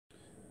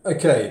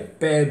Okay,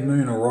 Bad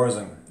Moon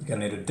Arising. You're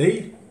going to need a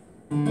D,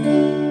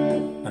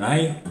 an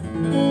A,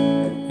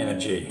 and a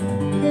G.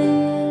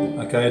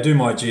 Okay, I do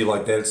my G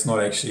like that. It's not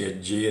actually a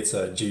G, it's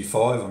a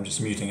G5. I'm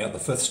just muting out the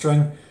fifth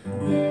string.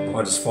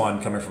 I just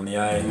find coming from the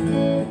A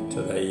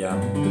to the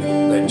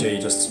that G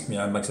just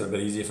makes it a bit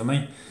easier for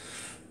me.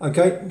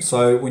 Okay,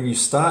 so when you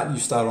start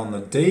on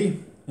the D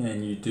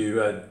and you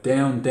do a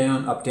down,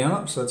 down, up, down,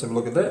 up. So let's have a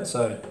look at that.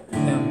 So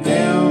down,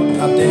 down,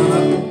 up, down,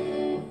 up.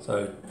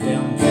 So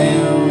down,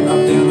 down,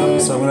 up, down, up.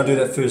 So when I do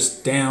that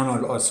first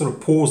down, I sort of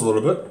pause a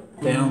little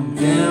bit. Down,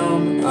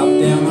 down, up,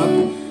 down, up.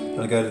 Then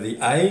I go to the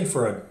A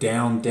for a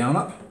down, down,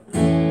 up.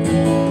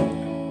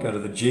 Go to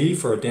the G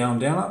for a down,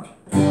 down, up.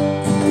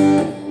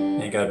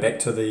 And go back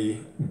to the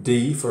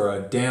D for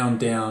a down,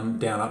 down,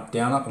 down, up,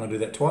 down, up. And I do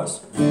that twice.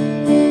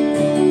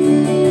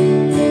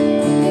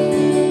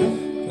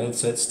 Okay,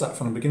 so let's start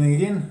from the beginning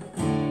again.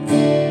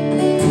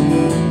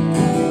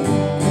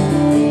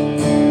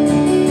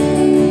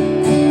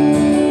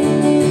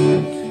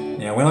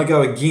 When I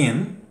go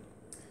again,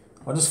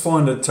 I just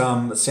find it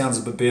sounds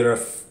a bit better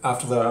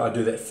after I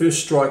do that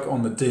first strike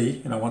on the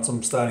D. Once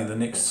I'm starting the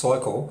next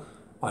cycle,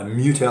 I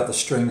mute out the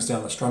strings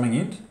down the strumming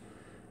end,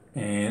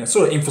 and it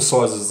sort of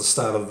emphasizes the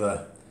start of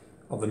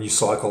the new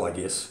cycle, I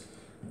guess.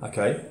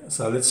 Okay,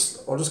 so I'll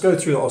just go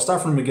through. I'll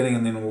start from the beginning,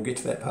 and then we'll get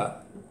to that part.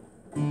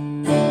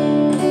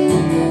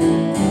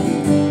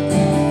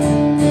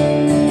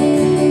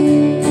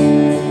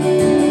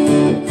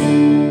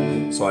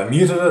 So I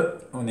muted it,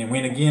 and then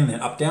went again, then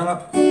up, down,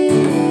 up.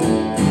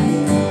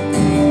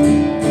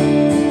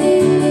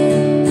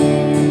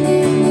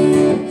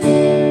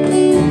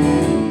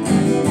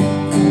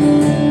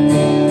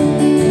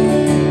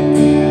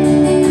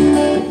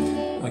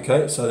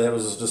 Okay, so that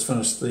was just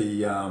finished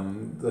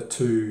the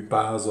two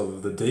bars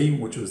of the D,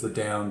 which was the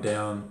down,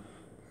 down,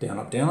 down,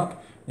 up, down,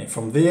 up. And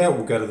from there,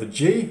 we'll go to the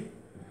G.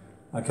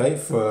 Okay,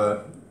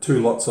 for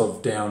two lots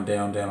of down,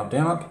 down, down, up,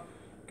 down, up.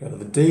 Go to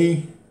the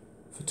D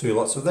for two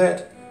lots of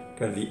that.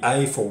 Go to the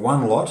A for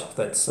one lot,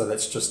 so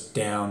that's just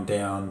down,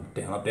 down,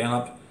 down, up, down,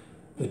 up.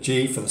 The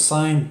G for the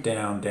same,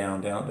 down, down,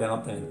 down, up, down,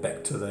 up, and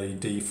back to the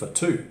D for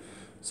two.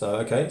 So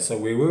okay, so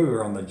we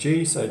were on the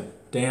G, so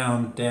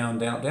down, down,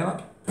 down, up, down,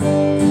 up.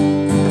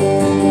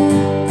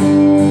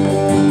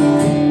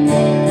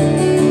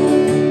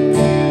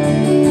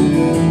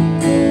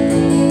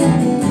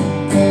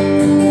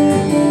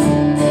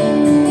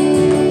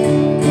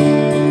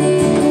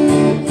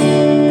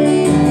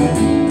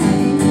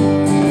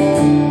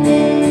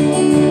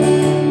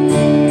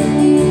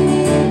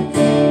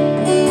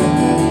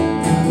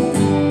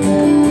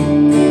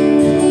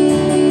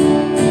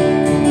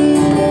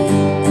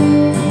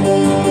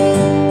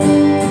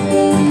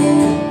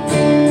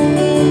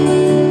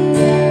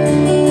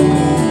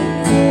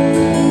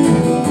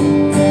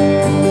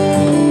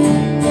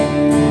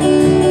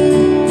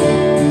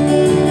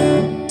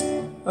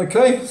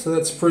 Okay, so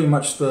that's pretty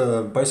much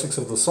the basics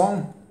of the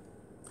song.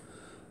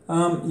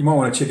 You might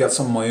want to check out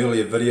some of my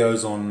earlier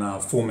videos on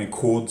forming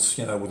chords,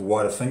 with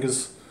wider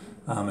fingers.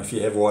 If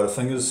you have wider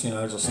fingers,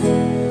 just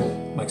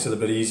makes it a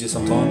bit easier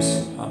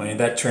sometimes. I mean,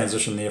 that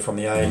transition there from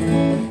the A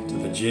to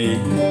the G,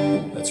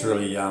 that's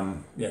really,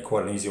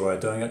 quite an easy way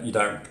of doing it. You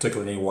don't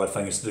particularly need wide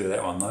fingers to do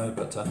that one though,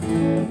 but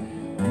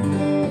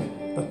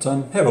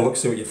have a look,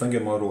 see what you think,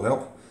 it might all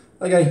help.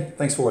 Okay,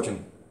 thanks for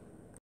watching.